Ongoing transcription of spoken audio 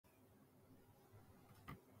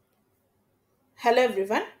Hello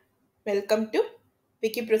everyone, welcome to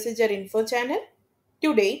Wiki Procedure Info channel.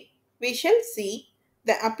 Today we shall see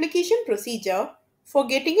the application procedure for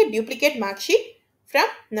getting a duplicate mark sheet from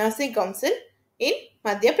Nursing Council in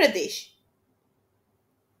Madhya Pradesh.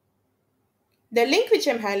 The link which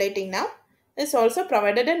I am highlighting now is also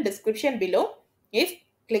provided in description below. If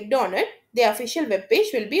clicked on it, the official web page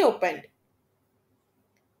will be opened.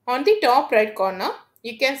 On the top right corner,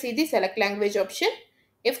 you can see the select language option.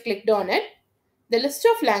 If clicked on it, the list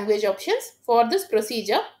of language options for this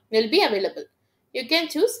procedure will be available. You can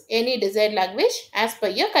choose any desired language as per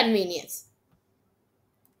your convenience.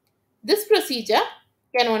 This procedure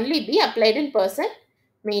can only be applied in person,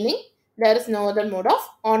 meaning there is no other mode of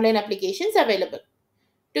online applications available.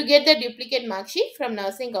 To get the duplicate mark sheet from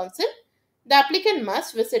Nursing Council, the applicant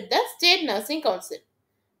must visit the State Nursing Council.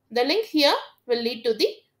 The link here will lead to the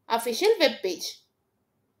official web page.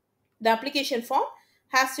 The application form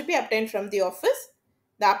has to be obtained from the office.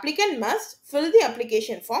 The applicant must fill the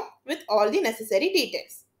application form with all the necessary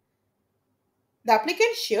details. The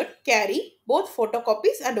applicant should carry both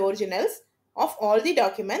photocopies and originals of all the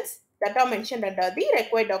documents that are mentioned under the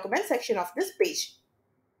required documents section of this page.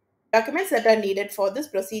 Documents that are needed for this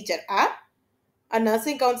procedure are a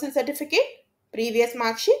nursing council certificate, previous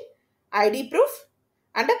mark sheet, ID proof,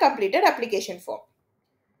 and a completed application form.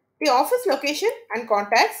 The office location and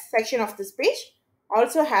contacts section of this page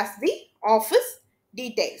also has the office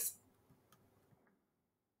details.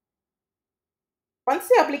 Once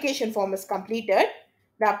the application form is completed,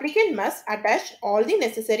 the applicant must attach all the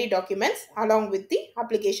necessary documents along with the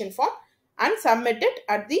application form and submit it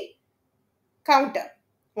at the counter.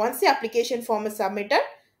 Once the application form is submitted,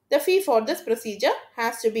 the fee for this procedure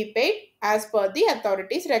has to be paid as per the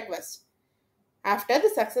authority's request. After the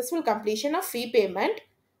successful completion of fee payment,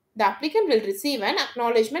 the applicant will receive an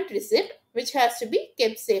acknowledgement receipt which has to be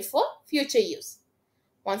kept safe for future use.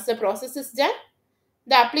 Once the process is done,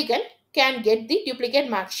 the applicant can get the duplicate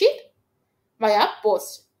mark sheet via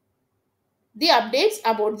post. The updates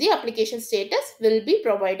about the application status will be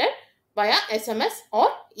provided via SMS or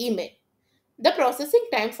email. The processing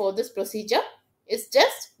time for this procedure is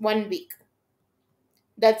just 1 week.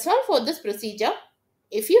 That's all for this procedure.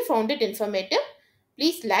 If you found it informative,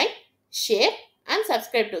 please like, share and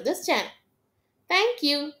subscribe to this channel. Thank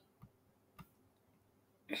you.